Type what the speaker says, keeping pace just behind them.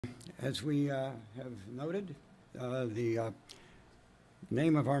As we have noted, the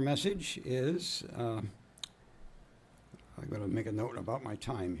name of our message is, I've got to make a note about my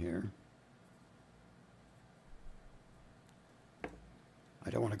time here.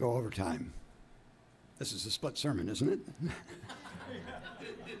 I don't want to go over time. This is a split sermon, isn't it?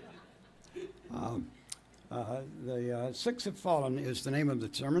 The Six Have Fallen is the name of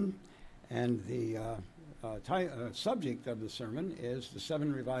the sermon, and the subject of the sermon is the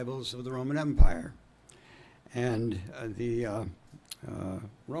seven revivals of the Roman Empire. And the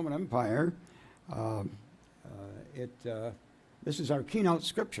Roman Empire, this is our keynote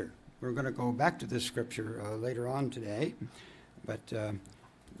scripture. We're going to go back to this scripture later on today, but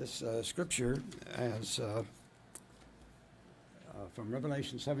this scripture is from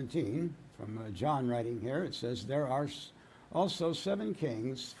Revelation 17, from John writing here. It says, "There are also 7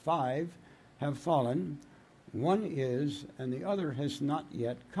 kings, 5 have fallen, one is, and the other has not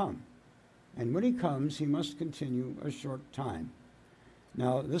yet come. And when he comes, he must continue a short time."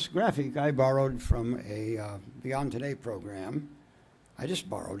 Now, this graphic I borrowed from a Beyond Today program. I just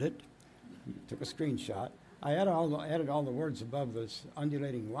borrowed it, took a screenshot. I added all the words above this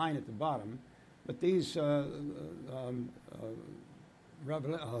undulating line at the bottom, but these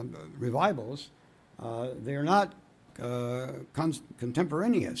revivals, they're not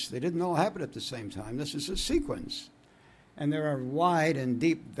contemporaneous. They didn't all happen at the same time. This is a sequence. And there are wide and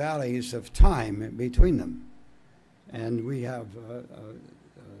deep valleys of time between them. And we have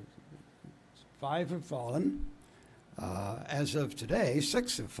 5 have fallen. As of today,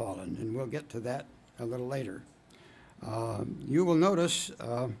 6 have fallen, and we'll get to that a little later. You will notice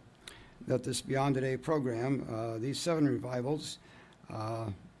that this Beyond Today program, these 7 revivals,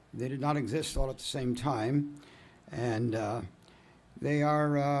 they did not exist all at the same time, and they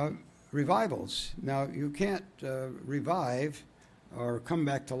are revivals. Now, you can't revive or come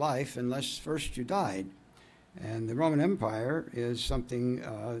back to life unless first you died. And the Roman Empire is something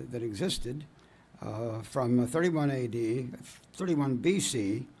that existed from 31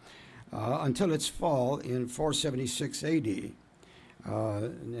 BC until its fall in 476 AD.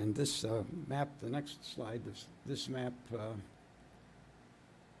 And this map, the next slide, this map,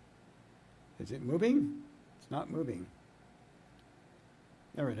 is it moving? It's not moving.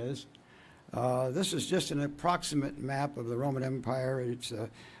 There it is. This is just an approximate map of the Roman Empire. It's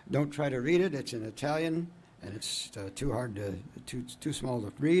don't try to read it. It's in Italian, and it's too small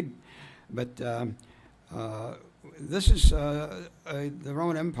to read. But this is the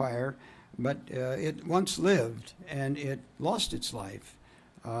Roman Empire, but it once lived, and it lost its life.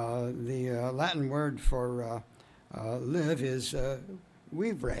 The Latin word for live is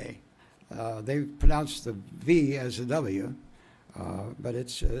vivere. They pronounce the V as a W. But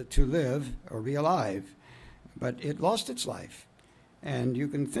it's to live or be alive. But it lost its life. And you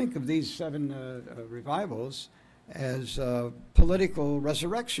can think of these 7 revivals as political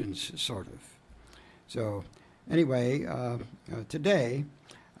resurrections, sort of. So anyway, today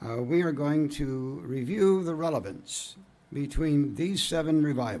we are going to review the relevance between these 7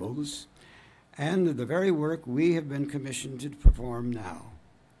 revivals and the very work we have been commissioned to perform now.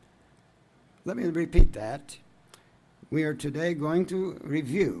 Let me repeat that. We are today going to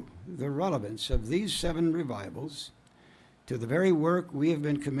review the relevance of these 7 revivals to the very work we have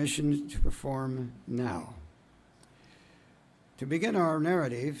been commissioned to perform now. To begin our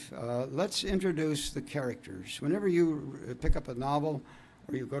narrative, let's introduce the characters. Whenever you pick up a novel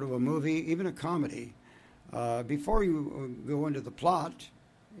or you go to a movie, even a comedy, before you go into the plot,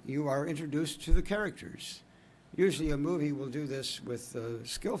 you are introduced to the characters. Usually a movie will do this with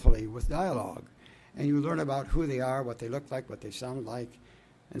skillfully with dialogue. And you learn about who they are, what they look like, what they sound like,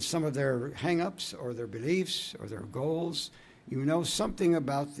 and some of their hang-ups or their beliefs or their goals. You know something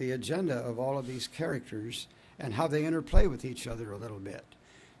about the agenda of all of these characters and how they interplay with each other a little bit.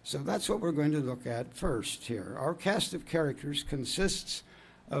 So that's what we're going to look at first here. Our cast of characters consists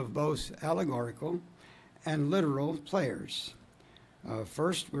of both allegorical and literal players.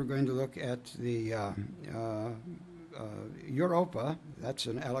 First, we're going to look at the Europa. That's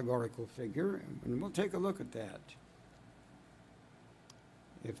an allegorical figure, and we'll take a look at that.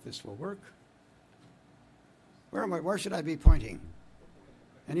 If this will work. Where should I be pointing?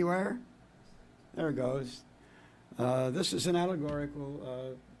 Anywhere? There it goes. This is an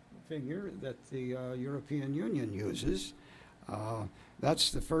allegorical figure that the European Union uses.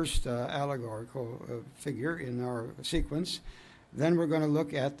 That's the first allegorical figure in our sequence. Then we're going to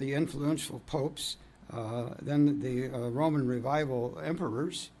look at the influential popes, then the Roman revival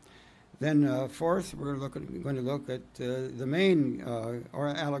emperors. Then fourth, we're going to look at the main or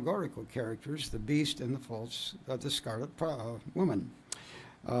allegorical characters, the beast and the false, the scarlet woman.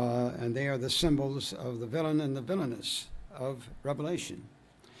 and they are the symbols of the villain and the villainess of Revelation.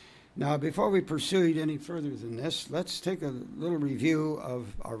 Now, before we proceed any further than this, let's take a little review of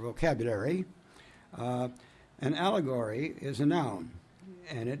our vocabulary. An allegory is a noun,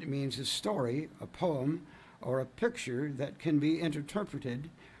 and it means a story, a poem, or a picture that can be interpreted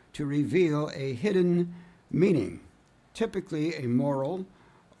to reveal a hidden meaning, typically a moral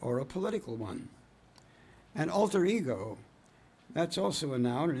or a political one. An alter ego, that's also a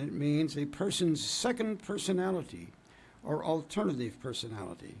noun, and it means a person's second personality or alternative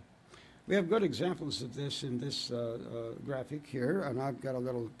personality. We have good examples of this in this graphic here, and I've got a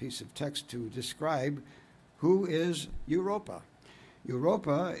little piece of text to describe who is Europa.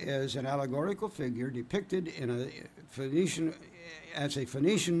 Europa is an allegorical figure depicted in as a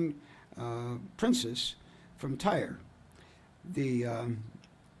Phoenician princess from Tyre. The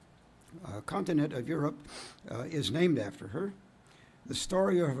continent of Europe is named after her. The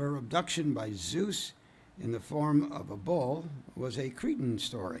story of her abduction by Zeus in the form of a bull was a Cretan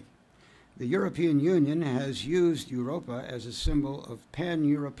story. The European Union has used Europa as a symbol of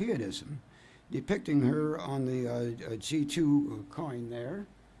pan-Europeanism, depicting her on the G2 coin there,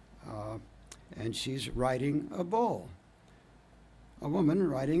 and she's riding a bull, a woman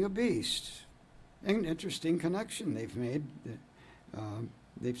riding a beast. An interesting connection they've made.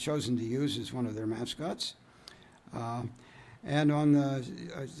 They've chosen to use as one of their mascots. And on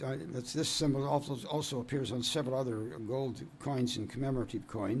this symbol also appears on several other gold coins and commemorative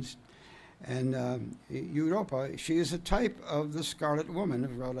coins. And Europa, she is a type of the Scarlet Woman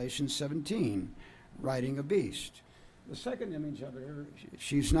of Revelation 17, riding a beast. The second image of her,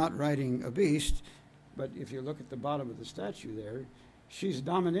 she's not riding a beast, but if you look at the bottom of the statue there, she's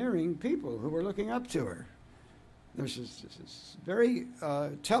domineering people who are looking up to her. There's this very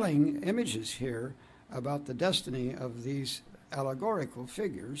telling images here about the destiny of these allegorical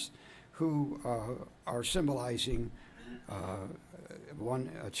figures who are symbolizing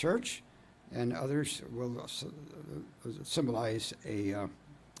a church, and others will symbolize a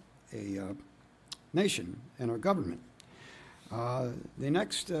nation and a government. The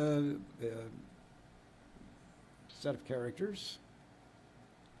next set of characters.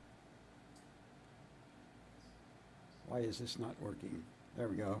 Why is this not working? There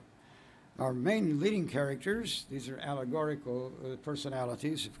we go. Our main leading characters, these are allegorical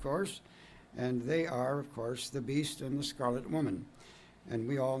personalities, of course, and they are, of course, the beast and the Scarlet Woman. And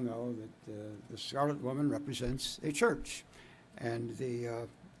we all know that the Scarlet Woman represents a church, and the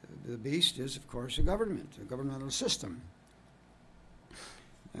beast is, of course, a government, a governmental system.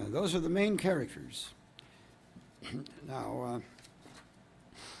 Those are the main characters. Now,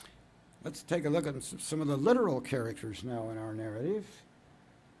 let's take a look at some of the literal characters now in our narrative.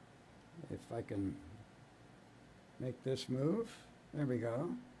 If I can make this move. There we go.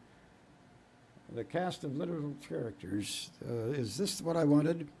 The cast of literal characters. Is this what I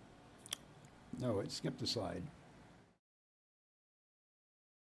wanted? No, it skipped a slide.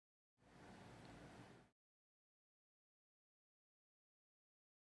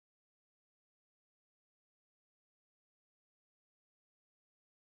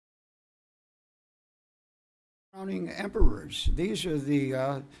 Crowning emperors. These are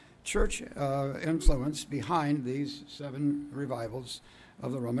the church influence behind these 7 revivals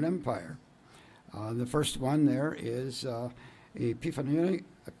of the Roman Empire. The first one there is Epiphanius.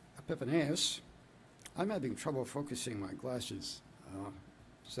 I'm having trouble focusing my glasses,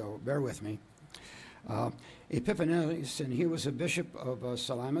 so bear with me. Epiphanius, and he was a bishop of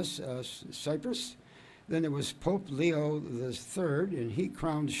Salamis, Cyprus. Then there was Pope Leo III, and he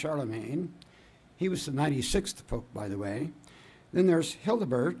crowned Charlemagne. He was the 96th pope, by the way. Then there's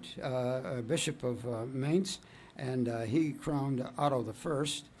Hildebert, Bishop of Mainz, and he crowned Otto I.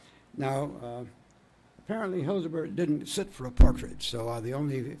 Now, apparently Hildebert didn't sit for a portrait, so the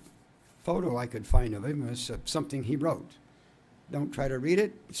only photo I could find of him was something he wrote. Don't try to read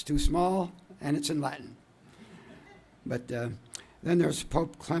it, it's too small, and it's in Latin. But then there's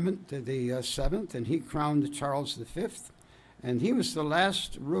Pope Clement the VII, and he crowned Charles V, and he was the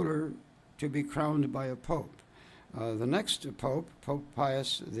last ruler to be crowned by a pope. The next pope, Pope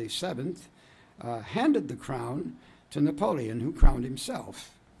Pius VII, handed the crown to Napoleon, who crowned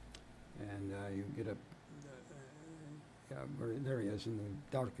himself. And you get there he is in the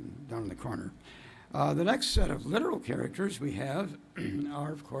down in the corner. The next set of literal characters we have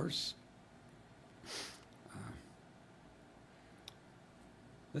are, of course,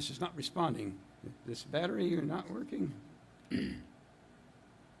 this is not responding. This battery is not working.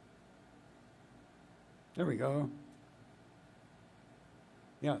 There we go.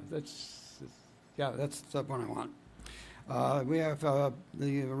 Yeah, that's the one I want. We have the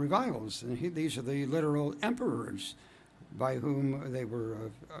revivals, and these are the literal emperors by whom they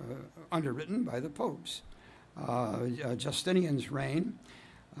were underwritten by the popes. Justinian's reign,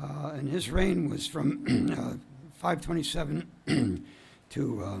 and his reign was from 527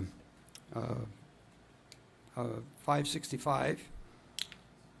 to 565.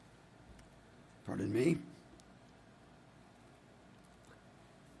 Pardon me.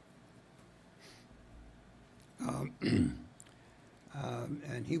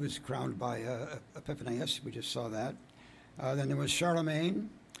 And he was crowned by Epiphanius. We just saw that. Then there was Charlemagne,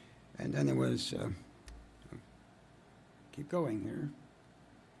 and then there was, keep going here,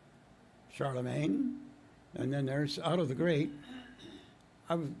 Charlemagne, and then there's Otto the Great.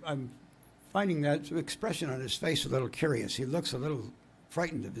 I'm finding that expression on his face a little curious. He looks a little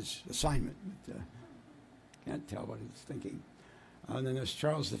frightened of his assignment. But, can't tell what he's thinking. And then there's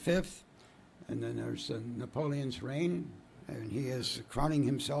Charles V, and then there's Napoleon's reign, and he is crowning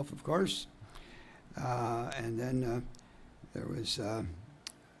himself, of course. And then there was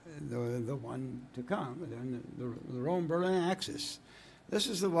the one to come, then the Rome-Berlin axis. This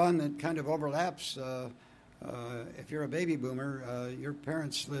is the one that kind of overlaps. If you're a baby boomer, your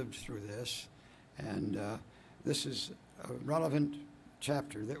parents lived through this, and this is a relevant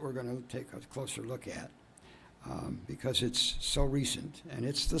chapter that we're going to take a closer look at because it's so recent, and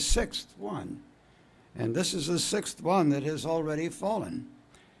it's the sixth one. And this is the sixth one that has already fallen,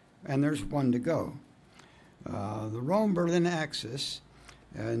 and there's one to go. The Rome-Berlin axis,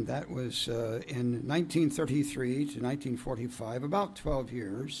 and that was in 1933 to 1945, about 12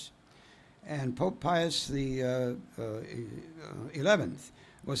 years. And Pope Pius the 11th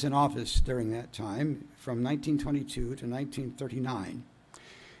was in office during that time, from 1922 to 1939.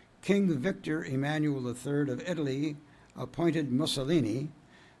 King Victor Emmanuel III of Italy appointed Mussolini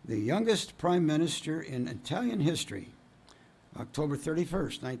the youngest prime minister in Italian history, October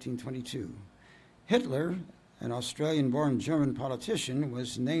 31st, 1922. Hitler, an Australian-born German politician,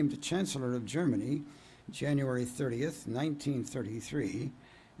 was named Chancellor of Germany January 30th, 1933,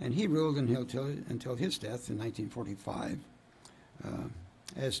 and he ruled until his death in 1945,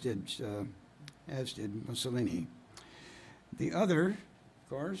 as did Mussolini. The other, of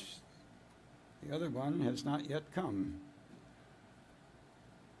course, the other one has not yet come.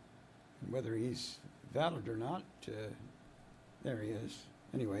 Whether he's valid or not, there he is.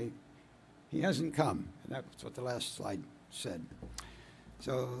 Anyway, he hasn't come. That's what the last slide said.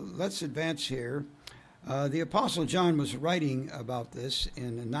 So let's advance here. The Apostle John was writing about this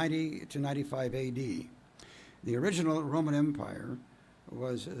in 90 to 95 AD. The original Roman Empire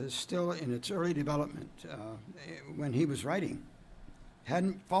was still in its early development when he was writing.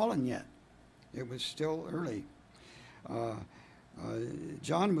 Hadn't fallen yet. It was still early.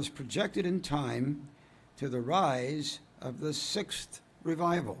 John was projected in time to the rise of the sixth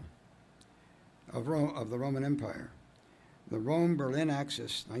revival of the Roman Empire, the Rome-Berlin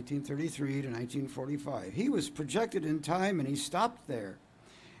axis, 1933 to 1945. He was projected in time, and he stopped there,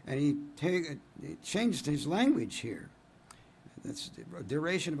 and he changed his language here. That's a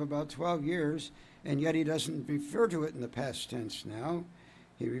duration of about 12 years, and yet he doesn't refer to it in the past tense now.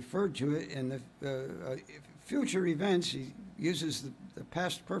 He referred to it in the future events. He uses the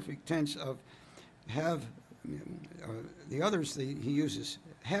past perfect tense of have. The others he uses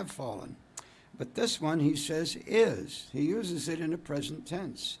have fallen. But this one he says is. He uses it in a present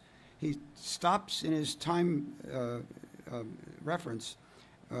tense. He stops in his time reference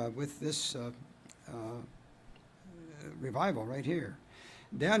with this revival right here.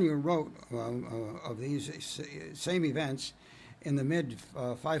 Daniel wrote of these same events in the mid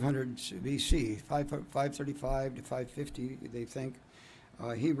 500s BC, 535 to 550, they think.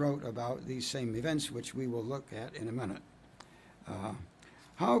 He wrote about these same events, which we will look at in a minute.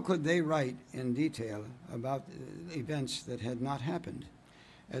 How could they write in detail about events that had not happened,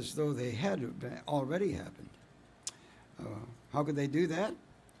 as though they had already happened? How could they do that?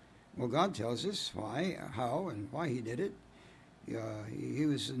 Well, God tells us why, how, and why he did it. He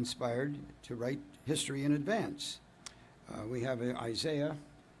was inspired to write history in advance. We have Isaiah.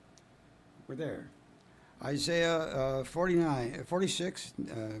 We're there. Isaiah 46,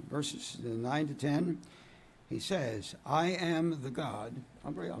 verses 9 to 10. He says, I am the God.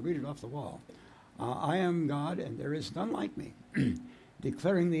 I'll read it off the wall. I am God, and there is none like me,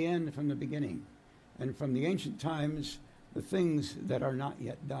 declaring the end from the beginning, and from the ancient times the things that are not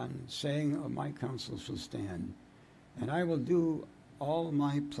yet done, saying, my counsel shall stand, and I will do all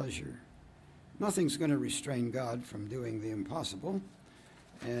my pleasure. Nothing's going to restrain God from doing the impossible.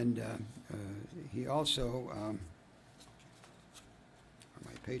 And he also, are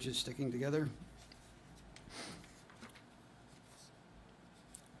my pages sticking together?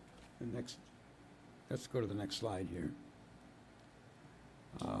 next, let's go to the next slide here.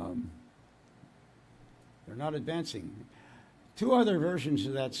 They're not advancing. Two other versions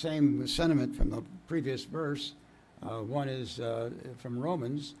of that same sentiment from the previous verse. One is from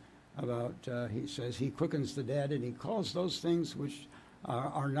Romans about, he says, he quickens the dead and he calls those things which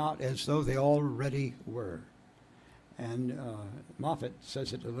are not as though they already were. And Moffat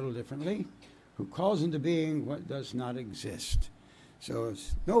says it a little differently, who calls into being what does not exist. So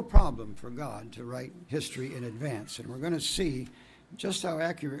it's no problem for God to write history in advance. And we're going to see just how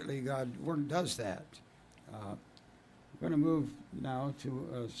accurately God does that. We're going to move now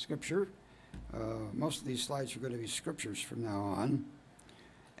to Scripture. Most of these slides are going to be scriptures from now on.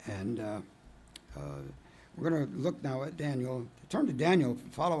 And we're going to look now at Daniel. Turn to Daniel.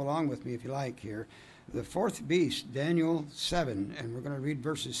 Follow along with me if you like here. The fourth beast, Daniel 7, and we're going to read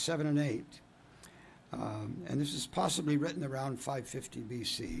verses 7 and 8. And this is possibly written around 550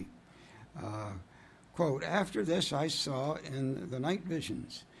 BC. Quote, after this I saw in the night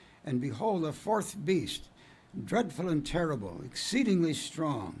visions, and behold, a fourth beast, dreadful and terrible, exceedingly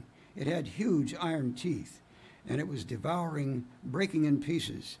strong. It had huge iron teeth, and it was devouring, breaking in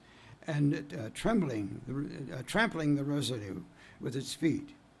pieces, and trampling the residue with its feet.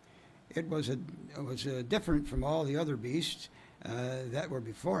 It was different from all the other beasts that were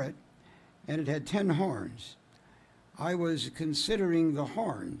before it, and it had 10 horns. I was considering the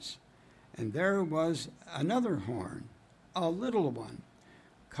horns, and there was another horn, a little one,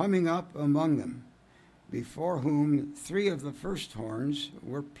 coming up among them, before whom 3 of the first horns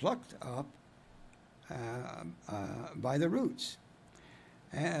were plucked up by the roots.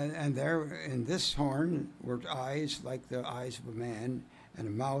 And there in this horn were eyes like the eyes of a man, and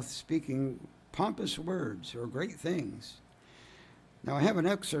a mouth speaking pompous words or great things. Now I have an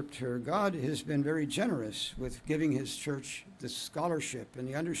excerpt here. God has been very generous with giving his church the scholarship and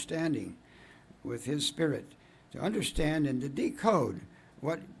the understanding with his Spirit to understand and to decode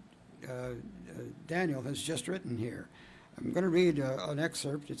what Daniel has just written here. I'm going to read an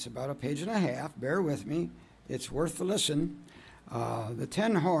excerpt. It's about a page and a half. Bear with me. It's worth the listen. The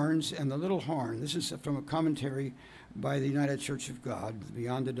 10 horns and the little horn. This is from a commentary by the United Church of God, the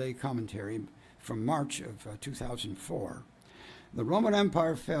Beyond the Day commentary from March of 2004. The Roman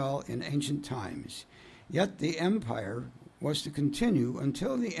Empire fell in ancient times, yet the empire was to continue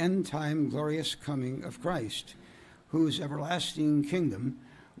until the end-time glorious coming of Christ, whose everlasting kingdom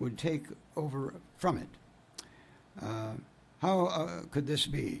would take over from it. How could this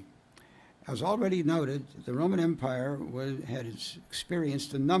be? As already noted, the Roman Empire had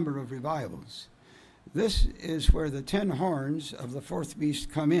experienced a number of revivals. This is where the 10 horns of the fourth beast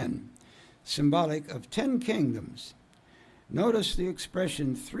come in, symbolic of 10 kingdoms. Notice the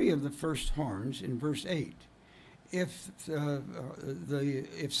expression 3 of the first horns in verse 8. If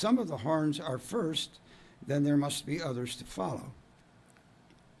some of the horns are first, then there must be others to follow.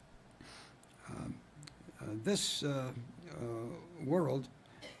 This world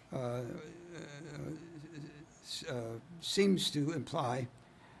seems to imply,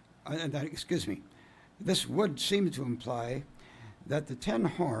 this would seem to imply that the 10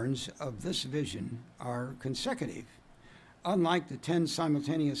 horns of this vision are consecutive, unlike the 10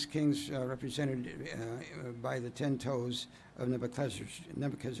 simultaneous kings represented by the 10 toes of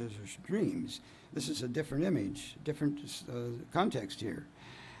Nebuchadnezzar's dreams. This is a different image, different context here.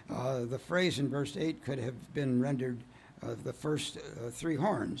 The phrase in verse 8 could have been rendered the first 3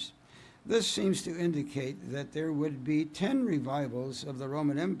 horns. This seems to indicate that there would be 10 revivals of the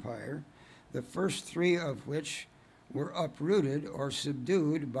Roman Empire, the first 3 of which were uprooted or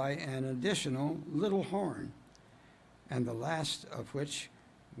subdued by an additional little horn, and the last of which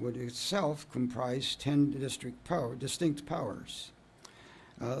would itself comprise 10 distinct powers.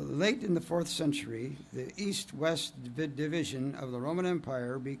 Late in the 4th century, the East-West division of the Roman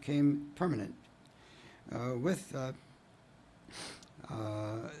Empire became permanent, with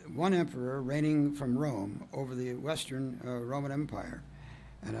one emperor reigning from Rome over the Western Roman Empire,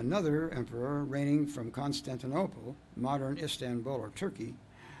 and another emperor reigning from Constantinople, modern Istanbul or Turkey,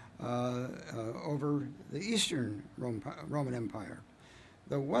 over the Eastern Roman Empire.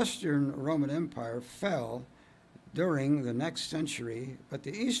 The Western Roman Empire fell during the next century, but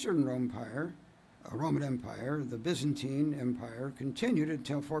the Eastern Roman Empire, the Byzantine Empire, continued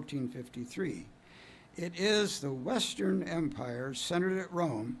until 1453. It is the Western Empire, centered at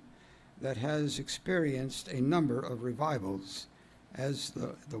Rome, that has experienced a number of revivals as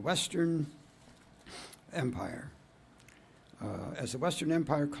the Western Empire. As the Western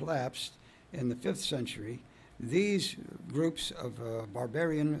Empire collapsed in the 5th century, these groups of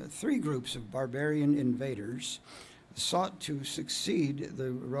 3 groups of barbarian invaders sought to succeed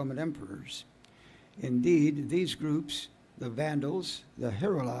the Roman emperors. Indeed, these groups, the Vandals, the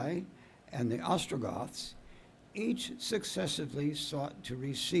Heruli, and the Ostrogoths, each successively sought to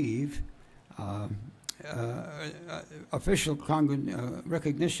receive official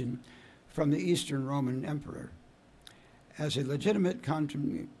recognition from the Eastern Roman Emperor as a legitimate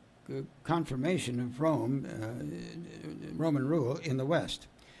confirmation of Roman rule in the West.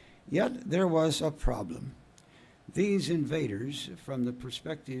 Yet there was a problem. These invaders, from the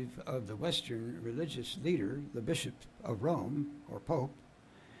perspective of the Western religious leader, the Bishop of Rome, or Pope,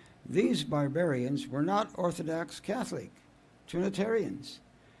 these barbarians were not Orthodox Catholic, Trinitarians,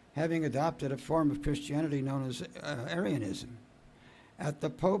 having adopted a form of Christianity known as Arianism. At the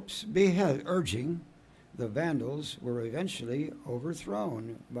Pope's urging, the Vandals were eventually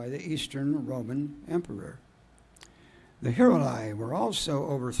overthrown by the Eastern Roman Emperor. The Heruli were also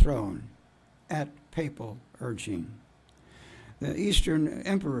overthrown at papal urging. The Eastern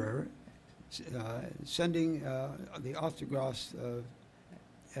Emperor sending the Ostrogoths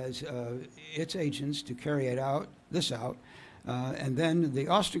as its agents to carry this out, and then the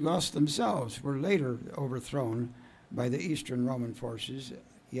Ostrogoths themselves were later overthrown by the Eastern Roman forces,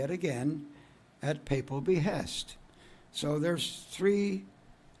 yet again at papal behest. So there's three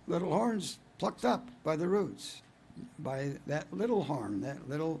little horns plucked up by the roots, by that little horn, that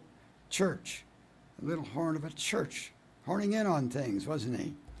little church, a little horn of a church, horning in on things, wasn't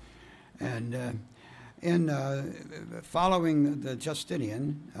he? And in following the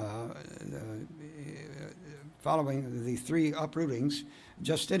Justinian, following the three uprootings,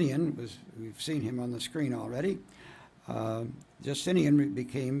 Justinian we've seen him on the screen already. Justinian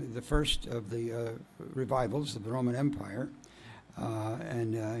became the first of the revivals of the Roman Empire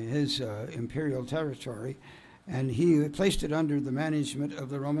and his imperial territory, and he placed it under the management of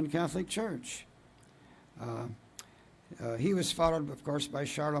the Roman Catholic Church. He was followed, of course, by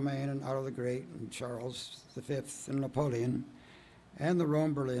Charlemagne and Otto the Great and Charles V and Napoleon and the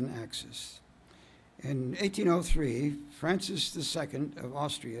Rome-Berlin axis. In 1803, Francis II of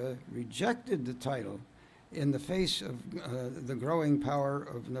Austria rejected the title in the face of the growing power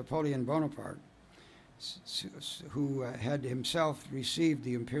of Napoleon Bonaparte, who had himself received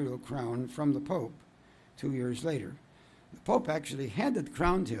the imperial crown from the Pope 2 years later. The Pope actually handed the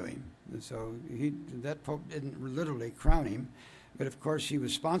crown to him, so that Pope didn't literally crown him, but of course he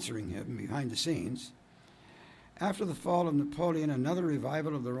was sponsoring him behind the scenes. After the fall of Napoleon, another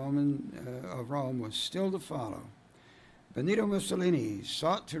revival of Rome was still to follow. Benito Mussolini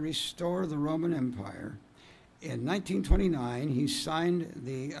sought to restore the Roman Empire. In 1929, he signed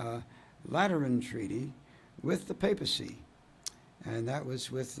the Lateran Treaty with the papacy, and that was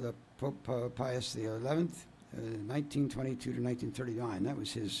with Pope Pius XI, 1922 to 1939. That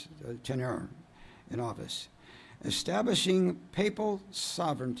was his tenure in office, establishing papal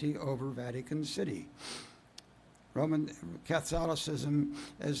sovereignty over Vatican City. Roman Catholicism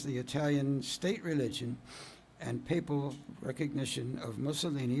as the Italian state religion, and papal recognition of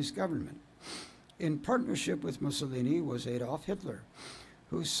Mussolini's government. In partnership with Mussolini was Adolf Hitler,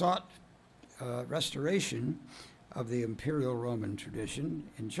 who sought restoration of the imperial Roman tradition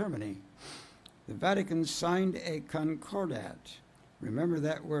in Germany. The Vatican signed a concordat. Remember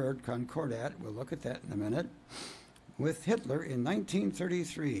that word, concordat, we'll look at that in a minute, with Hitler in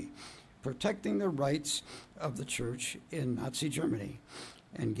 1933, protecting the rights of the church in Nazi Germany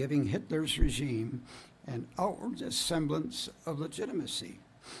and giving Hitler's regime an outward semblance of legitimacy.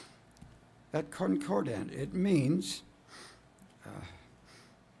 That concordat, it means,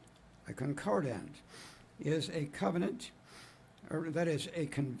 a concordat is a covenant, or that is a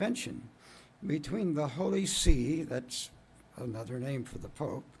convention between the Holy See, that's another name for the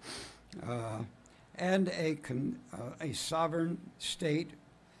Pope, and a sovereign state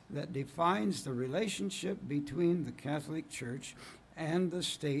that defines the relationship between the Catholic Church and the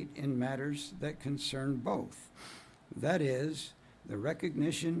state in matters that concern both. That is, the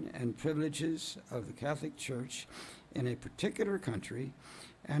recognition and privileges of the Catholic Church in a particular country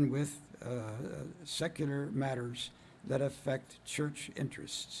and with secular matters that affect church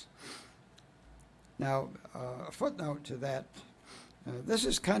interests. Now, a footnote to that, this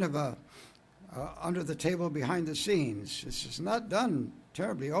is kind of a under the table, behind the scenes. This is not done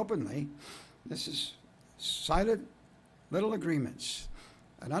terribly openly. This is silent little agreements,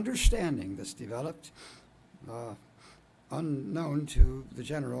 an understanding that's developed unknown to the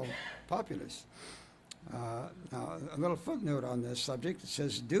general populace. Now, a little footnote on this subject. It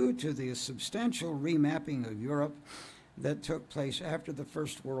says, due to the substantial remapping of Europe that took place after the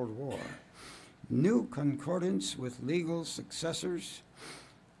First World War, new concordance with legal successor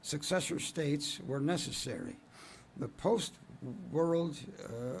states were necessary. The post-World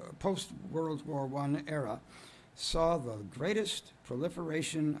War I era saw the greatest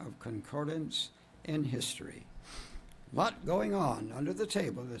proliferation of concordance in history. A lot going on under the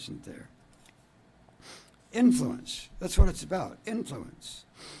table, isn't there? Influence. That's what it's about, influence.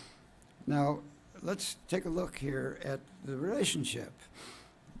 Now, let's take a look here at the relationship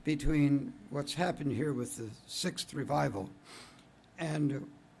between what's happened here with the sixth revival and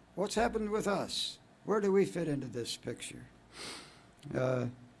what's happened with us. Where do we fit into this picture?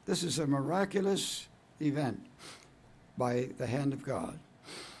 This is a miraculous event by the hand of God.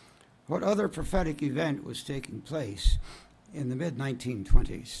 What other prophetic event was taking place in the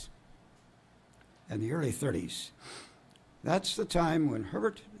mid-1920s and the early 30s? That's the time when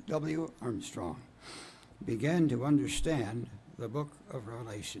Herbert W. Armstrong began to understand the book of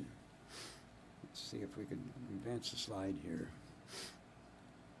Revelation. Let's see if we can advance the slide here.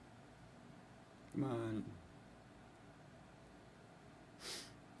 Come on.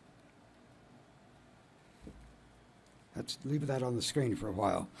 Let's leave that on the screen for a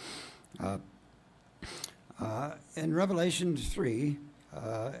while. In Revelation 3,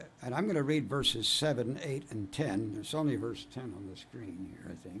 and I'm going to read verses 7, 8, and 10. There's only verse 10 on the screen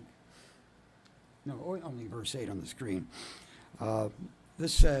here, I think. No, only verse 8 on the screen.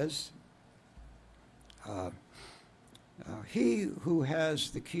 This says, he who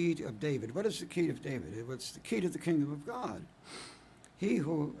has the key of David. What is the key of David? It's the key to the kingdom of God. He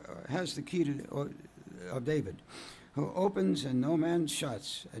who has the key of David, who opens and no man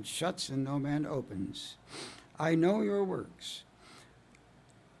shuts, and shuts and no man opens. I know your works.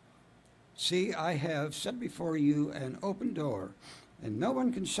 See, I have set before you an open door, and no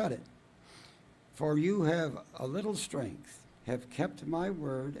one can shut it. For you have a little strength, have kept my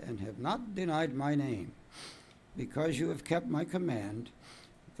word, and have not denied my name. Because you have kept my command,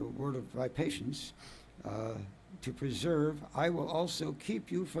 the word of my patience, to preserve, I will also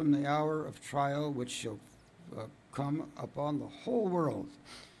keep you from the hour of trial which shall come upon the whole world,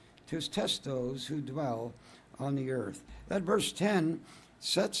 to test those who dwell on the earth. That verse 10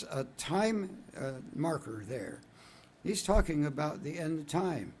 sets a time marker there. He's talking about the end of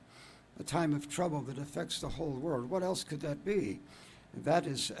time, a time of trouble that affects the whole world. What else could that be? That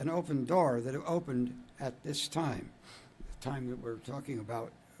is an open door that opened at this time, the time that we're talking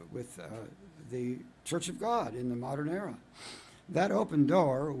about with the Church of God in the modern era. That open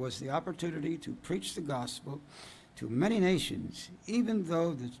door was the opportunity to preach the gospel to many nations, even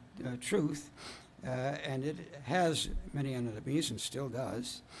though the truth, and it has many enemies and still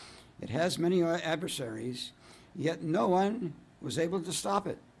does, it has many adversaries, yet no one was able to stop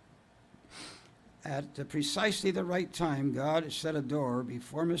it. At precisely the right time, God set a door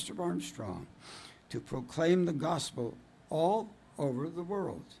before Mr. Armstrong to proclaim the gospel all over the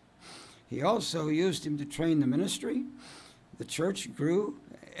world. He also used him to train the ministry. The church grew,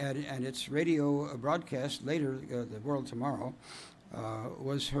 and its radio broadcast later, The World Tomorrow,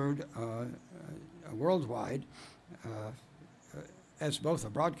 was heard worldwide as both a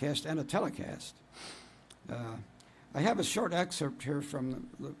broadcast and a telecast. I have a short excerpt here from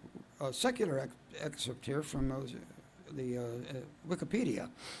a secular excerpt here from the Wikipedia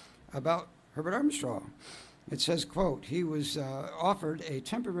about Herbert Armstrong. It says, quote, he was offered a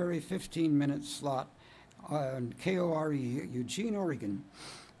temporary 15-minute slot on KORE, Eugene, Oregon,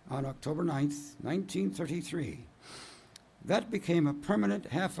 on October 9th, 1933. That became a permanent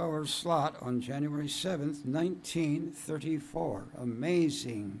half-hour slot on January 7th, 1934.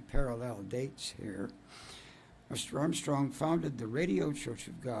 Amazing parallel dates here. Mr. Armstrong founded the Radio Church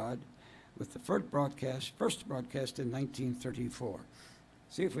of God with the first broadcast in 1934.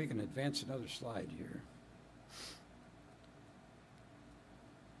 See if we can advance another slide here.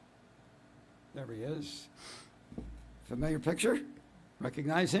 There he is. Familiar picture?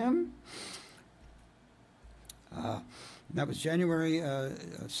 Recognize him? That was January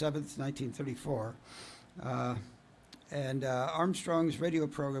 7th, 1934. And Armstrong's radio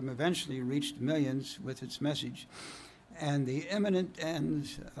program eventually reached millions with its message, and the imminent end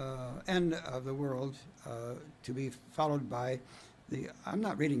of the world to be followed by the... I'm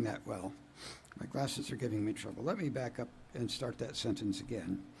not reading that well. My glasses are giving me trouble. Let me back up and start that sentence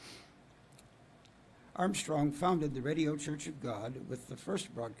again. Armstrong founded the Radio Church of God with the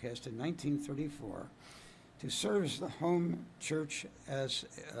first broadcast in 1934 to serve as the home church as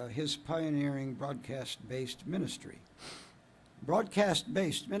his pioneering broadcast-based ministry.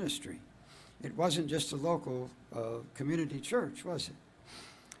 Broadcast-based ministry. It wasn't just a local community church, was it?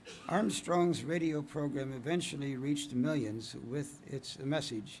 Armstrong's radio program eventually reached millions with its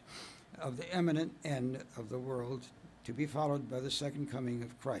message of the imminent end of the world to be followed by the second coming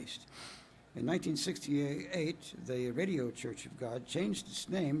of Christ. In 1968, the Radio Church of God changed its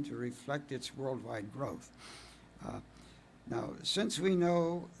name to reflect its worldwide growth. Now, since we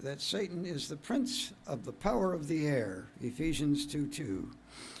know that Satan is the prince of the power of the air, Ephesians 2:2,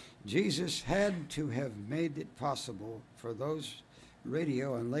 Jesus had to have made it possible for those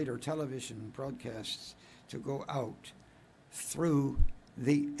radio and later television broadcasts to go out through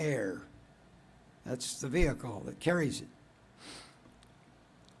the air. That's the vehicle that carries it.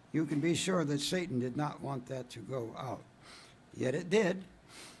 You can be sure that Satan did not want that to go out. Yet it did,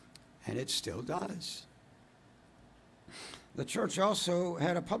 and it still does. The church also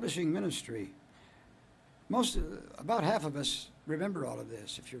had a publishing ministry. About half of us remember all of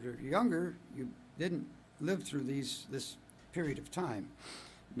this. If you're younger, you didn't live through this period of time.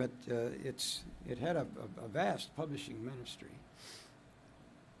 But it had a vast publishing ministry.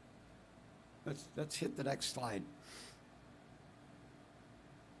 Let's hit the next slide.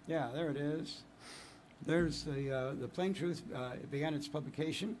 Yeah, there it is. There's the Plain Truth. It began its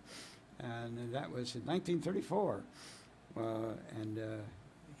publication, and that was in 1934.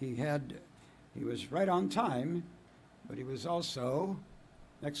 He was right on time, but he was also,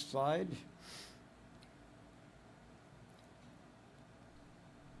 next slide.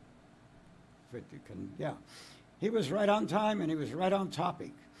 Yeah, he was right on time and he was right on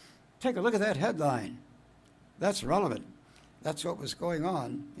topic. Take a look at that headline. That's relevant. That's what was going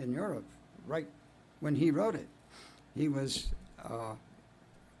on in Europe right when he wrote it. He was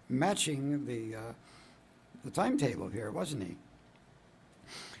matching the timetable here, wasn't he?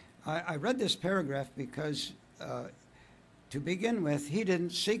 I read this paragraph because, to begin with, he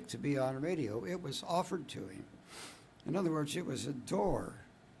didn't seek to be on radio. It was offered to him. In other words, it was a door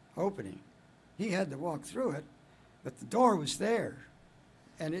opening. He had to walk through it, but the door was there,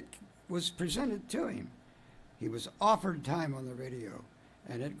 and it was presented to him. He was offered time on the radio,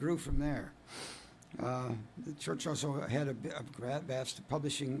 and it grew from there. The church also had a vast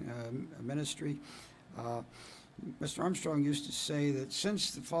publishing ministry. Mr. Armstrong used to say that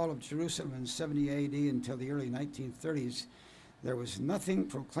since the fall of Jerusalem in 70 A.D. until the early 1930s, there was nothing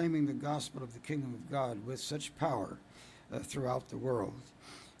proclaiming the gospel of the kingdom of God with such power throughout the world.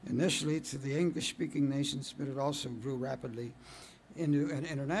 Initially to the English-speaking nations, but it also grew rapidly into an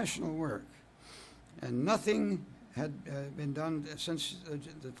international work. And nothing had been done since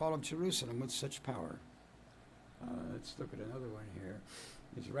the fall of Jerusalem with such power. Let's look at another one here.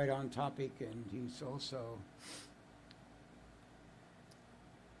 He's right on topic, and he's also,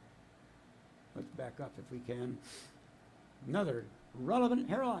 let's back up if we can. Another relevant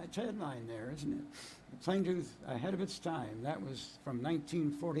headline there, isn't it? The Plain Truth ahead of its time. That was from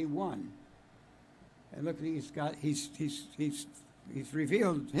 1941. And look, he's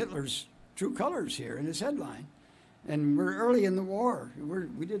revealed Hitler's true colors here in his headline. And we're early in the war.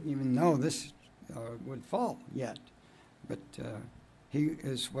 We didn't even know this would fall yet. But he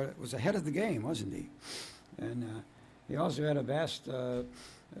was ahead of the game, wasn't he? And he also had a vast, the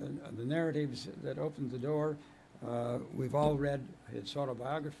narratives that opened the door. We've all read his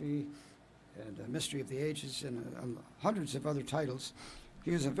autobiography and Mystery of the Ages and hundreds of other titles.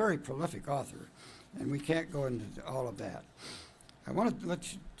 He was a very prolific author, and we can't go into all of that. I want to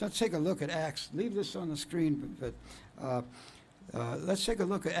let's take a look at Acts. Leave this on the screen, but let's take a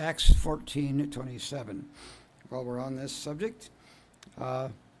look at Acts 14:27. While we're on this subject,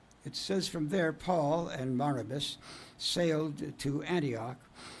 it says from there, Paul and Barnabas sailed to Antioch,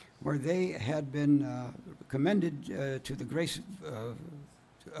 where they had been commended to the grace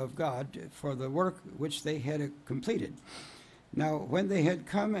of God for the work which they had completed. Now, when they had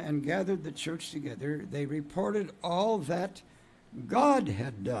come and gathered the church together, they reported all that God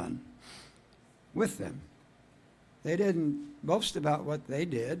had done with them. They didn't boast about what they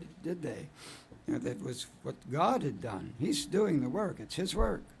did they? You know, that was what God had done. He's doing the work. It's his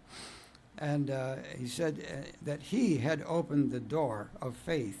work. And he said that he had opened the door of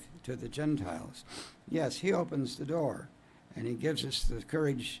faith to the Gentiles. Yes, he opens the door, and he gives us the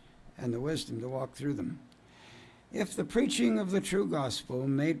courage and the wisdom to walk through them. If the preaching of the true gospel,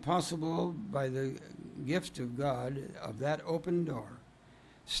 made possible by the gift of God of that open door,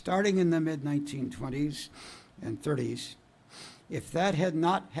 starting in the mid-1920s and 30s, if that had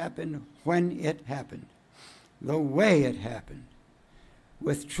not happened when it happened, the way it happened,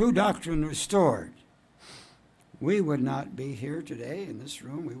 with true doctrine restored, we would not be here today in this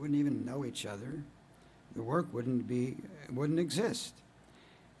room. We wouldn't even know each other. The work wouldn't exist.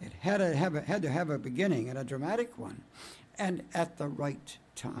 It had to have a beginning, and a dramatic one, and at the right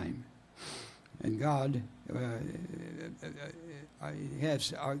time. And God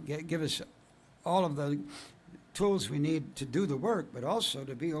has give us all of the tools we need to do the work, but also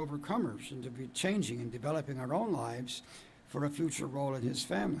to be overcomers and to be changing and developing our own lives for a future role in his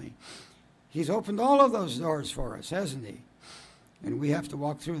family. He's opened all of those doors for us, hasn't he? And we have to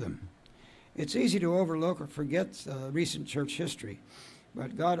walk through them. It's easy to overlook or forget recent church history,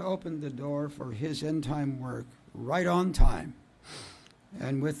 but God opened the door for his end-time work right on time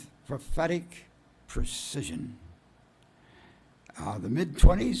and with prophetic precision. The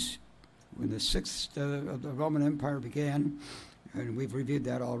mid-20s, when the sixth of the Roman Empire began, and we've reviewed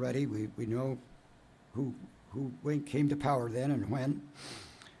that already, we know who came to power then and when.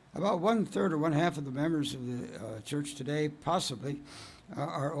 About 1/3 or 1/2 of the members of the church today possibly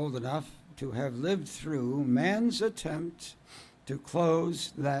are old enough to have lived through man's attempt to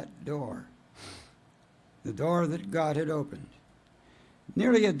close that door, the door that God had opened.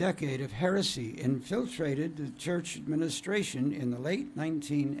 Nearly a decade of heresy infiltrated the church administration in the late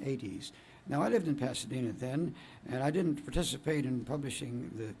 1980s. Now, I lived in Pasadena then, and I didn't participate in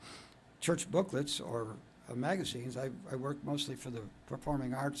publishing the church booklets or magazines. I worked mostly for the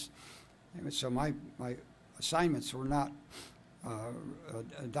performing arts, and so my assignments were not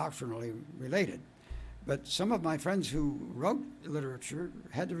doctrinally related. But some of my friends who wrote literature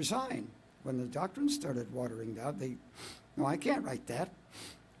had to resign when the doctrine started watering down. No, I can't write that.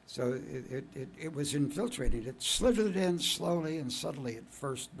 So it was infiltrated. It slithered in slowly and subtly at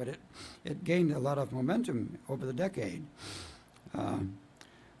first, but it gained a lot of momentum over the decade.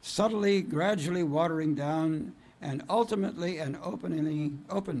 Subtly, gradually watering down, and ultimately and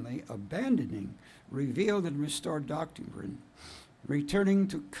openly abandoning revealed and restored doctrine, returning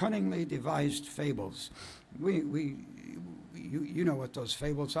to cunningly devised fables. You know what those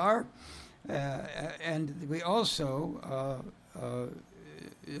fables are, and we also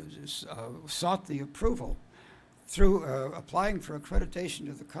sought the approval through applying for accreditation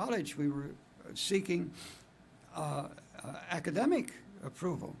to the college. We were seeking academic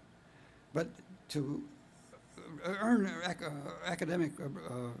approval, but to earn academic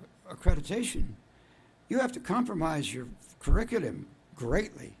accreditation, you have to compromise your curriculum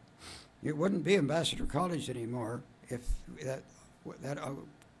greatly. It wouldn't be Ambassador College anymore if that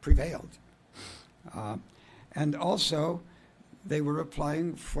prevailed. And also, they were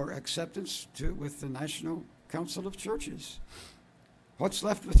applying for acceptance with the National Council of Churches. What's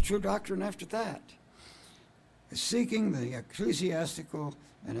left with true doctrine after that? Seeking the ecclesiastical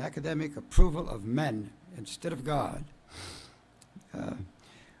and academic approval of men instead of God.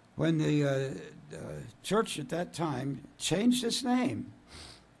 When the church at that time changed its name,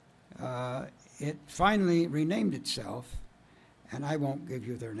 it finally renamed itself, and I won't give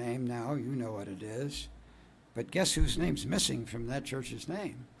you their name now, you know what it is, but guess whose name's missing from that church's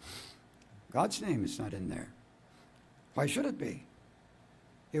name? God's name is not in there. Why should it be?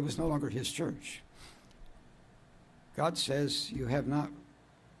 It was no longer his church. God says, you have not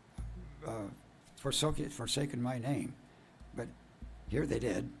forsaken my name. But here they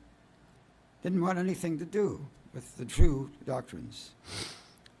did. Didn't want anything to do with the true doctrines.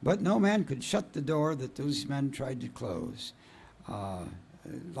 But no man could shut the door that those men tried to close.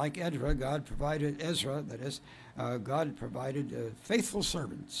 Like Ezra, God provided faithful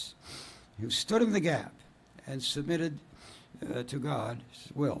servants who stood in the gap and submitted to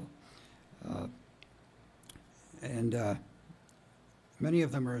God's will. And many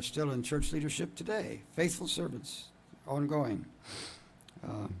of them are still in church leadership today, faithful servants, ongoing.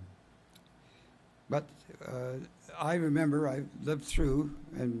 But I remember I lived through,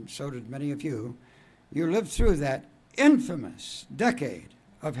 and so did many of you, you lived through that infamous decade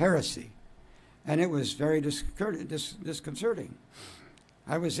of heresy, and it was very disconcerting.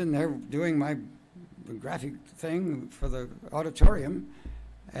 I was in there doing my graphic thing for the auditorium,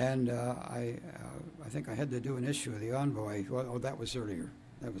 and I think I had to do an issue of the Envoy. Well, that was earlier.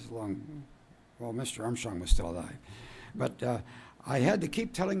 That was long. Well, Mr. Armstrong was still alive. But I had to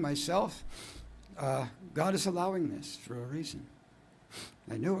keep telling myself, God is allowing this for a reason.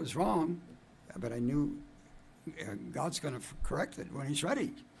 I knew it was wrong, but I knew God's going to correct it when he's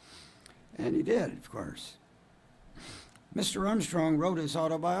ready. And he did, of course. Mr. Armstrong wrote his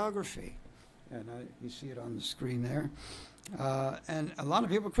autobiography, and you see it on the screen there. And a lot of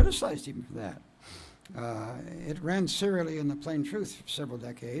people criticized him for that. It ran serially in the Plain Truth for several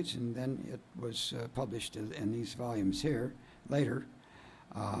decades, and then it was published in these volumes here later.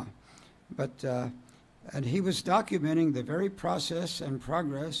 And he was documenting the very process and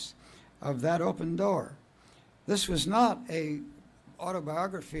progress of that open door. This was not a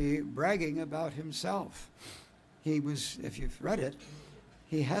autobiography bragging about himself. He was, if you've read it,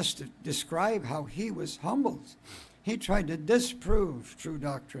 he has to describe how he was humbled. He tried to disprove true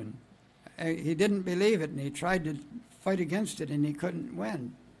doctrine he didn't believe it, and he tried to fight against it, and he couldn't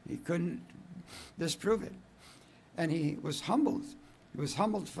win. He couldn't disprove it. And he was humbled. He was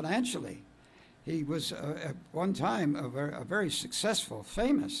humbled financially. He was at one time a very successful,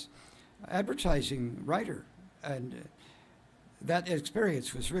 famous advertising writer, and that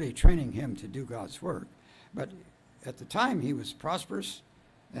experience was really training him to do God's work. But at the time, he was prosperous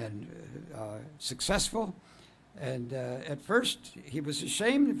and successful. And at first, he was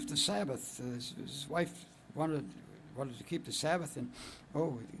ashamed of the Sabbath. His wife wanted to keep the Sabbath, and,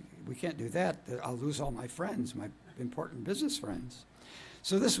 oh, we can't do that. I'll lose all my friends, my important business friends.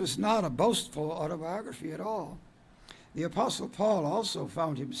 So this was not a boastful autobiography at all. The Apostle Paul also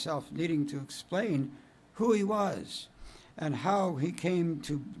found himself needing to explain who he was and how he came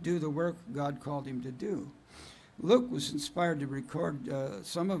to do the work God called him to do. Luke was inspired to record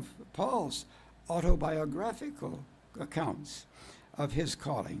some of Paul's autobiographical accounts of his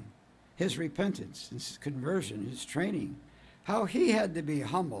calling, his repentance, his conversion, his training, how he had to be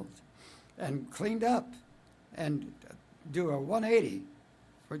humbled and cleaned up and do a 180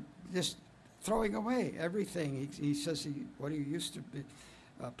 for just throwing away everything. He says what he used to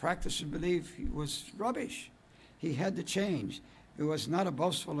practice and believe was rubbish. He had to change. It was not a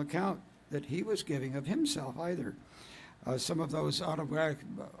boastful account that he was giving of himself either. Some of those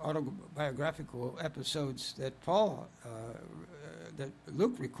autobiographical episodes that that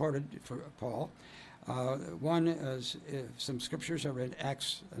Luke recorded for Paul. One is some scriptures are in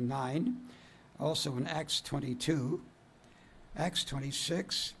Acts 9, also in Acts 22, Acts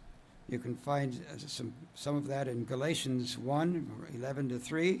 26. You can find some of that in Galatians 1, 11 to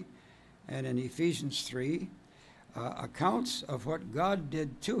 3, and in Ephesians 3, accounts of what God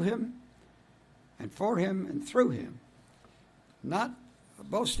did to him and for him and through him. Not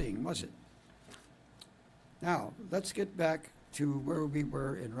boasting, was it? Now, let's get back to where we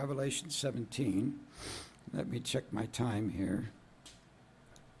were in Revelation 17. Let me check my time here.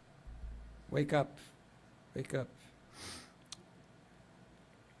 Wake up. Wake up.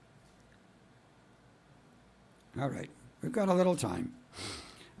 All right. We've got a little time.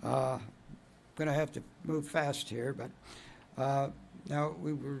 I'm going to have to move fast here, but now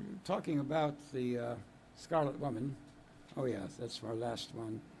we were talking about the Scarlet Woman. Oh, yeah, that's our last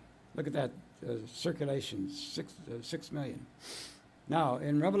one. Look at that circulation, 6 million. Now,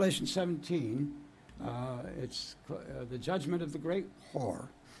 in Revelation 17, it's the judgment of the great whore.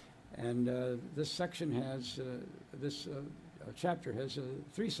 And this section has, this chapter has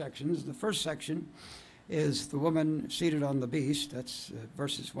 3 sections. The first section is the woman seated on the beast. That's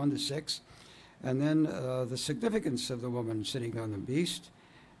verses 1 to 6. And then the significance of the woman sitting on the beast.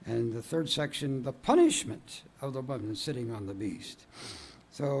 And the third section, the punishment of the woman sitting on the beast.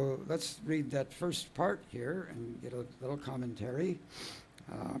 So let's read that first part here and get a little commentary.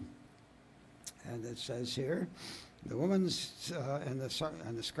 And it says here, the woman's and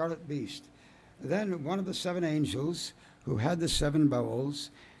the scarlet beast. Then one of the 7 angels who had the 7 bowls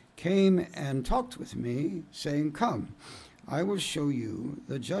came and talked with me, saying, "Come, I will show you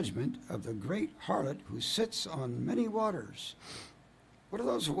the judgment of the great harlot who sits on many waters." What are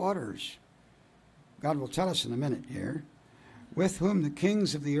those waters? God will tell us in a minute here. With whom the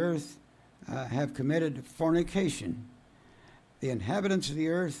kings of the earth have committed fornication, the inhabitants of the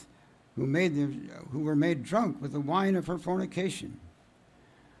earth who were made drunk with the wine of her fornication.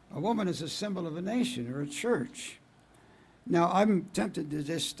 A woman is a symbol of a nation or a church. Now, I'm tempted to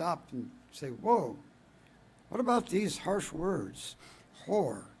just stop and say, whoa, what about these harsh words?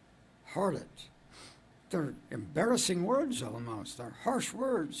 Whore, harlot. They're embarrassing words almost. They're harsh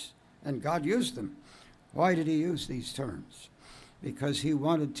words, and God used them. Why did he use these terms? Because he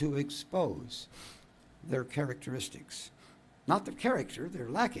wanted to expose their characteristics. Not their character, they're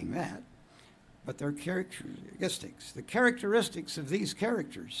lacking that, but their characteristics. The characteristics of these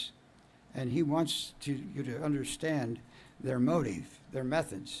characters. And he wants you to understand their motive, their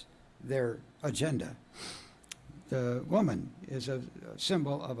methods, their agenda. The woman is a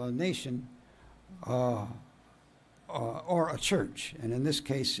symbol of a nation or a church, and in this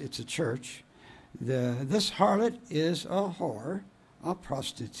case it's a church. This harlot is a whore, a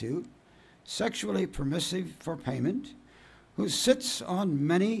prostitute, sexually permissive for payment, who sits on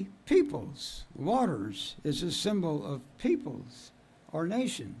many peoples. Waters is a symbol of peoples or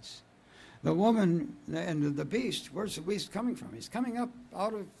nations. The woman and the beast, where's the beast coming from? He's coming up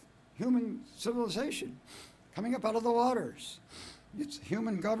out of human civilization, coming up out of the waters. It's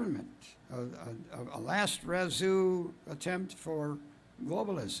human government, a last razoo attempt for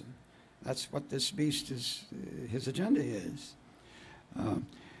globalism. That's what this beast is, his agenda is.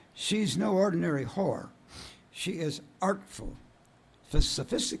 She's no ordinary whore. She is artful,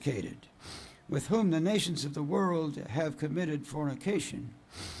 sophisticated, with whom the nations of the world have committed fornication.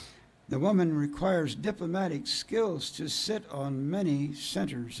 The woman requires diplomatic skills to sit on many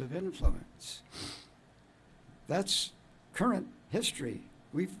centers of influence. That's current history.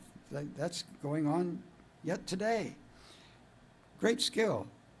 That's going on yet today. Great skill,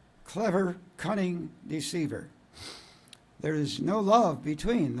 clever, cunning deceiver. There is no love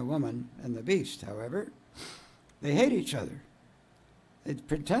between the woman and the beast, however. They hate each other. They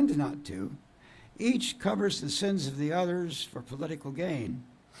pretend not to. Each covers the sins of the others for political gain.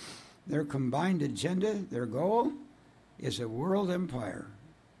 Their combined agenda, their goal, is a world empire,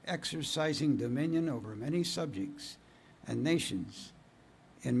 exercising dominion over many subjects and nations.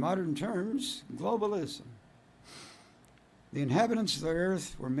 In modern terms, globalism. The inhabitants of the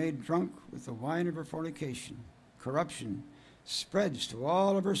earth were made drunk with the wine of her fornication. Corruption spreads to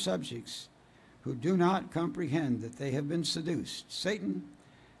all of her subjects who do not comprehend that they have been seduced. Satan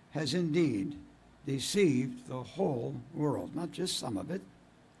has indeed deceived the whole world, not just some of it.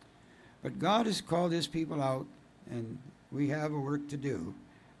 But God has called his people out, and we have a work to do,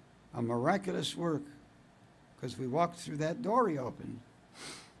 a miraculous work, because we walked through that door he opened.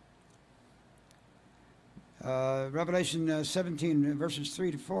 Revelation 17, verses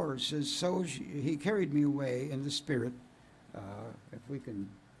 3 to 4 says, "So he carried me away in the Spirit." If we can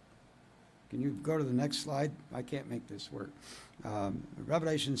you go to the next slide? I can't make this work.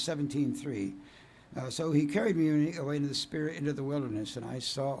 Revelation 17:3. "So he carried me away in the Spirit into the wilderness, and I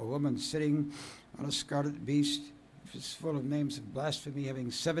saw a woman sitting on a scarlet beast, which is full of names of blasphemy, having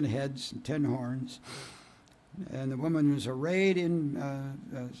 7 heads and 10 horns. And the woman was arrayed in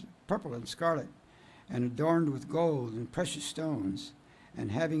purple and scarlet, and adorned with gold and precious stones,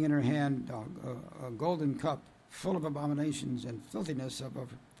 and having in her hand a golden cup full of abominations and filthiness of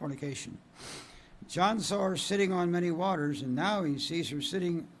fornication. John saw her sitting on many waters, and now he sees her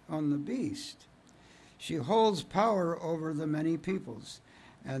sitting on the beast. She holds power over the many peoples,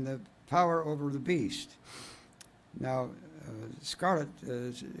 and the power over the beast." Now, scarlet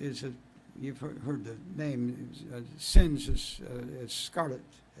is a, you've heard the name, sins is scarlet.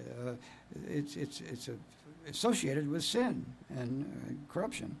 It's associated with sin and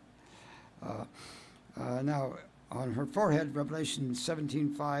corruption. Now, on her forehead, Revelation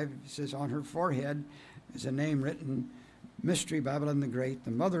 17:5 says, "On her forehead is a name written, Mystery Babylon the Great,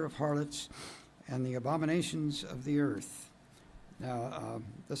 the mother of harlots and the abominations of the earth." Now,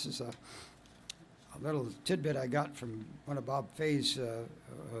 this is a little tidbit I got from one of Bob Fay's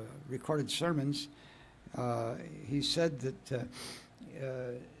recorded sermons. He said that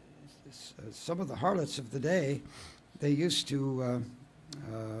some of the harlots of the day, they used to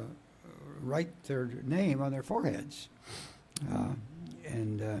write their name on their foreheads.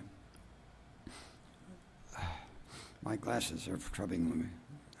 My glasses are troubling me.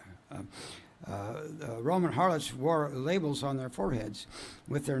 Roman harlots wore labels on their foreheads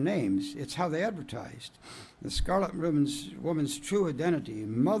with their names. It's how they advertised. The scarlet woman's true identity,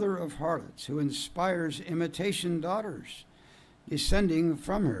 mother of harlots, who inspires imitation daughters descending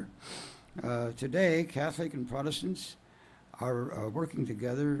from her. Today, Catholic and Protestants are working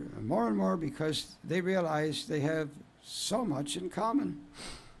together more and more because they realize they have so much in common.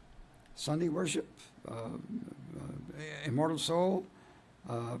 Sunday worship, immortal soul,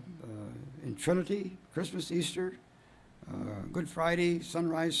 in Trinity, Christmas, Easter, Good Friday,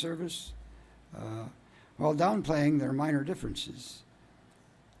 sunrise service, while downplaying their minor differences.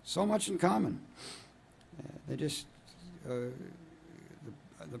 So much in common. They just,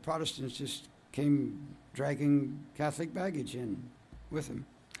 the Protestants just came dragging Catholic baggage in with them.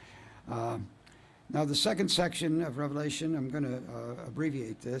 Now, the second section of Revelation, I'm going to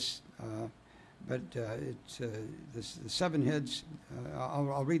abbreviate this, but it's the 7 heads.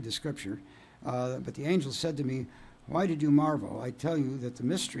 I'll read the scripture. "But the angel said to me, 'Why did you marvel? I tell you that the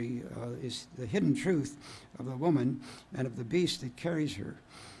mystery is the hidden truth of the woman and of the beast that carries her,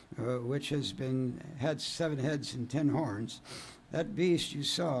 which had 7 heads and 10 horns. That beast you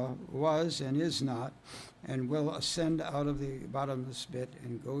saw was and is not, and will ascend out of the bottomless pit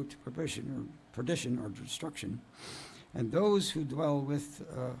and go to perdition or destruction. And those who dwell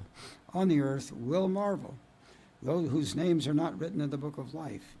on the earth will marvel, those whose names are not written in the book of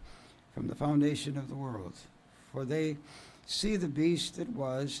life from the foundation of the world. For they see the beast that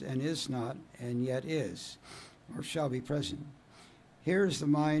was and is not and yet is, or shall be present. Here is the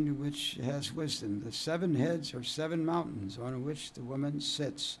mind which has wisdom. The 7 heads are 7 mountains on which the woman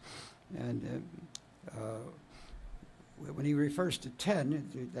sits.'" And when he refers to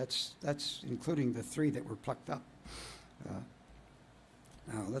 10, that's including the 3 that were plucked up.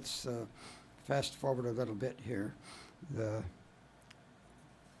 Now let's fast forward a little bit here.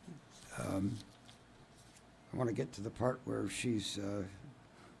 I want to get to the part where she's,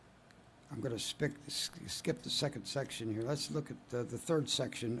 I'm going to skip the second section here. Let's look at the third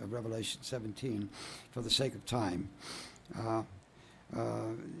section of Revelation 17 for the sake of time.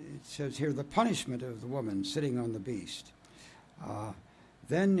 It says here, the punishment of the woman sitting on the beast.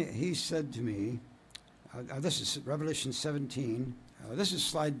 Then he said to me, this is Revelation 17. This is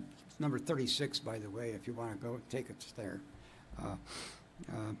slide number 36, by the way, if you want to go take it there.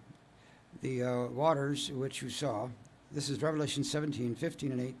 The waters which you saw, this is Revelation 17,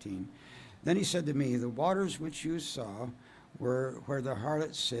 15, and 18. Then he said to me, the waters which you saw where the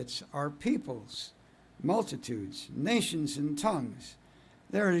harlot sits are peoples, multitudes, nations, and tongues.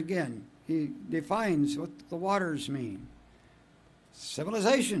 There again, he defines what the waters mean.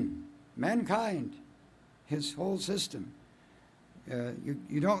 Civilization, mankind, his whole system.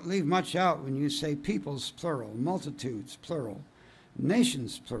 You don't leave much out when you say peoples, plural, multitudes, plural,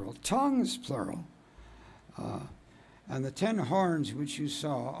 nations, plural, tongues, plural. And the 10 horns which you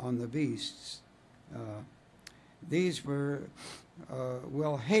saw on the beasts, these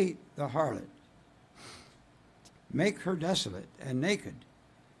will hate the harlot, make her desolate and naked,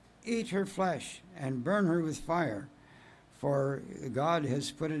 eat her flesh and burn her with fire, for God has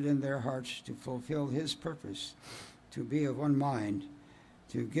put it in their hearts to fulfill his purpose, to be of one mind,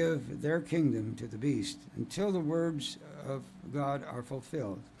 to give their kingdom to the beast, until the words of God are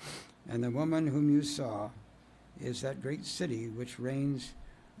fulfilled. And the woman whom you saw is that great city which reigns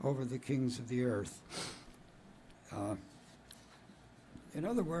over the kings of the earth. In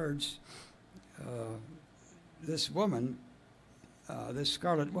other words, this woman, this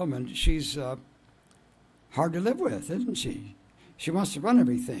scarlet woman, she's hard to live with, isn't she? She wants to run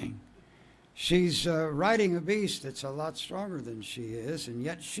everything. She's riding a beast that's a lot stronger than she is, and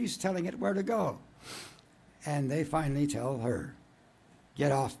yet she's telling it where to go. And they finally tell her,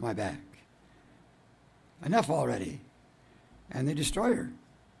 get off my back. Enough already. And they destroy her.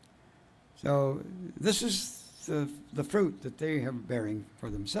 So this is the fruit that they are bearing for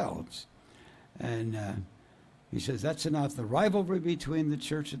themselves. And he says that's enough. The rivalry between the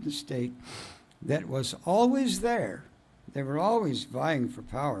church and the state that was always there. They were always vying for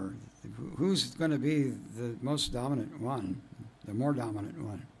power. Who's going to be the most dominant one, the more dominant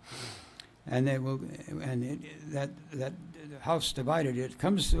one? And they will, and that house divided. It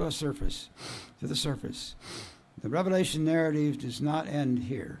comes to the surface. The Revelation narrative does not end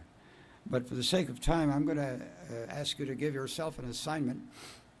here, but for the sake of time, I'm going to ask you to give yourself an assignment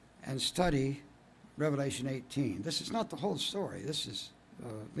and study Revelation 18. This is not the whole story. This is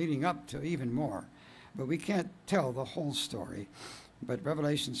leading up to even more. But we can't tell the whole story. But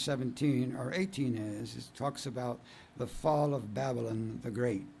Revelation 17, or 18 it talks about the fall of Babylon the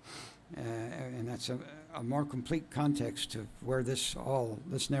Great. And that's a more complete context of where this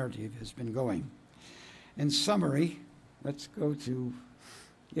narrative has been going. In summary, let's go to,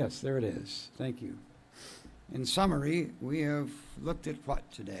 yes, there it is. Thank you. In summary, we have looked at what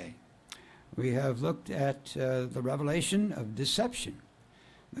today? We have looked at the revelation of deception,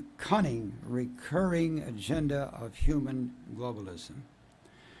 the cunning, recurring agenda of human globalism.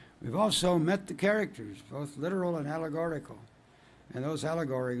 We've also met the characters, both literal and allegorical, and those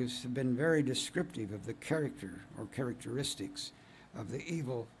allegories have been very descriptive of the character or characteristics of the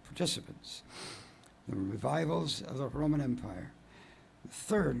evil participants, the revivals of the Roman Empire.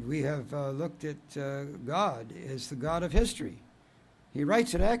 Third, we have looked at God as the God of history. He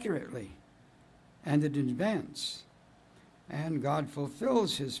writes it accurately and in advance. And God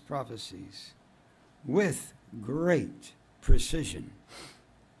fulfills his prophecies with great precision.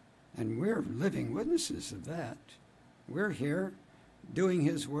 And we're living witnesses of that. We're here doing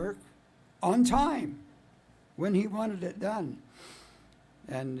his work on time when he wanted it done.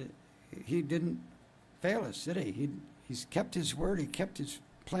 And he didn't fail us, did he? He's kept his word. He kept his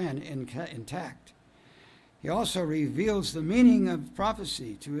plan intact. He also reveals the meaning of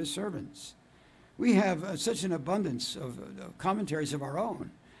prophecy to his servants. We have such an abundance of commentaries of our own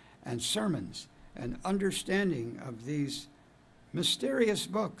and sermons and understanding of these mysterious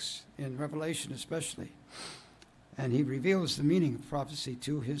books, in Revelation especially. And he reveals the meaning of prophecy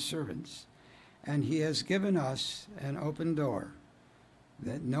to his servants. And he has given us an open door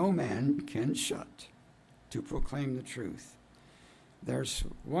that no man can shut to proclaim the truth. There's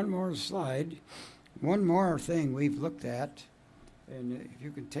one more slide, one more thing we've looked at, and if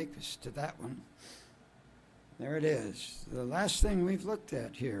you can take us to that one. There it is. The last thing we've looked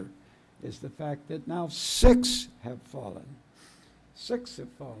at here is the fact that now 6 have fallen. 6 have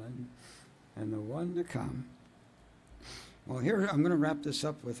fallen, and the one to come. Well, here I'm going to wrap this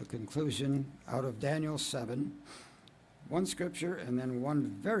up with a conclusion out of Daniel 7, one scripture and then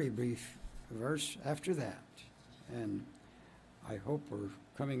one very brief verse after that. And I hope we're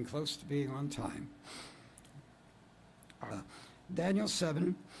coming close to being on time. Daniel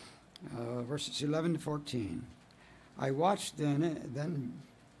 7, verses 11 to 14. I watched then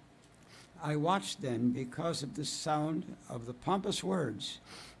because of the sound of the pompous words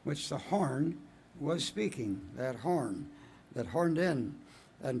which the horn was speaking. That horn that horned in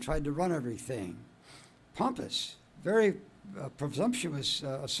and tried to run everything. Pompous, very presumptuous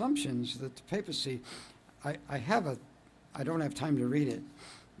assumptions that the papacy. I don't have time to read it,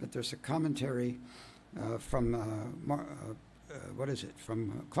 but there's a commentary from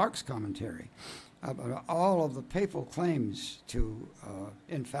from Clark's commentary about all of the papal claims to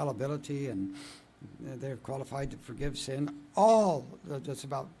infallibility, and they're qualified to forgive sin. All that's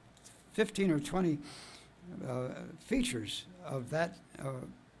about 15 or 20 features of that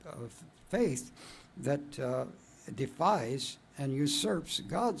of faith that defies and usurps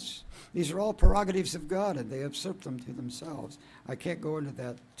God's. These are all prerogatives of God, and they usurp them to themselves. I can't go into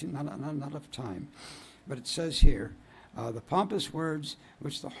that, not enough time. But it says here, the pompous words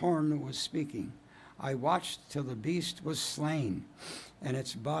which the horn was speaking. I watched till the beast was slain, and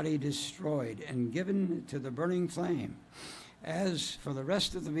its body destroyed, and given to the burning flame. As for the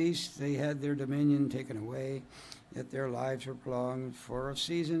rest of the beasts, they had their dominion taken away, yet their lives were prolonged for a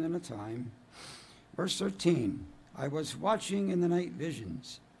season and a time. Verse 13, I was watching in the night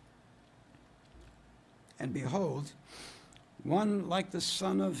visions, and behold, one like the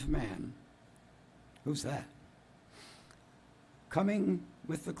Son of Man. Who's that? Coming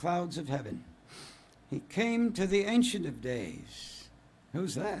with the clouds of heaven. He came to the Ancient of Days.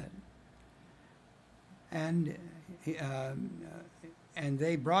 Who's that? And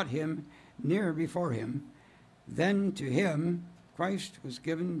they brought him near before him. Then to him Christ was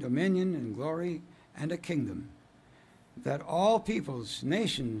given dominion and glory and a kingdom, that all peoples,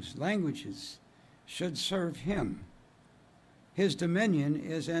 nations, languages should serve him. His dominion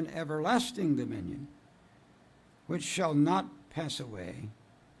is an everlasting dominion, which shall not pass away,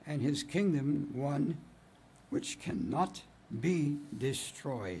 and his kingdom one which cannot be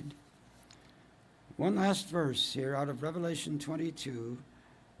destroyed. One last verse here out of Revelation 22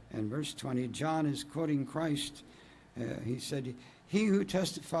 and verse 20. John is quoting Christ. He said, he who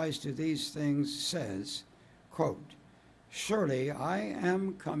testifies to these things says, quote, surely I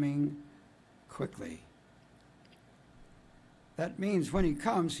am coming quickly. That means when he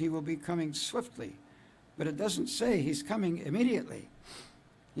comes, he will be coming swiftly. But it doesn't say he's coming immediately.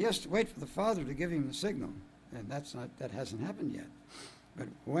 He has to wait for the Father to give him the signal, and that hasn't happened yet. But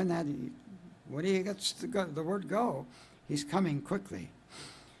when he gets the word go, he's coming quickly.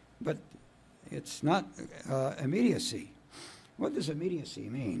 But it's not immediacy. What does immediacy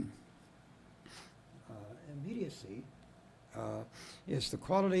mean? Immediacy is the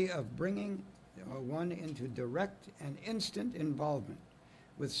quality of bringing one into direct and instant involvement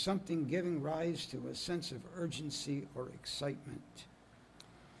with something giving rise to a sense of urgency or excitement.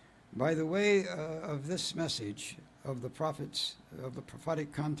 By the way of this message of the prophets, of the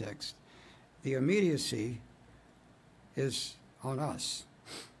prophetic context, the immediacy is on us,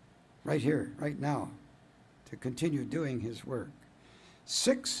 right here, right now, to continue doing his work.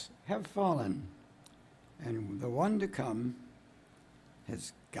 6 have fallen, and the one to come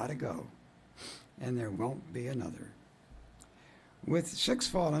has got to go, and there won't be another. With 6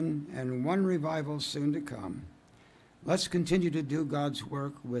 fallen and 1 revival soon to come, let's continue to do God's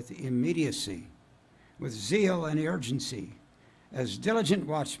work with immediacy, with zeal and urgency, as diligent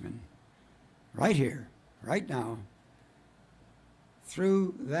watchmen, right here, right now,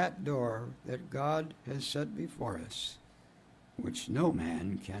 through that door that God has set before us, which no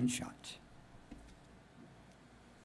man can shut.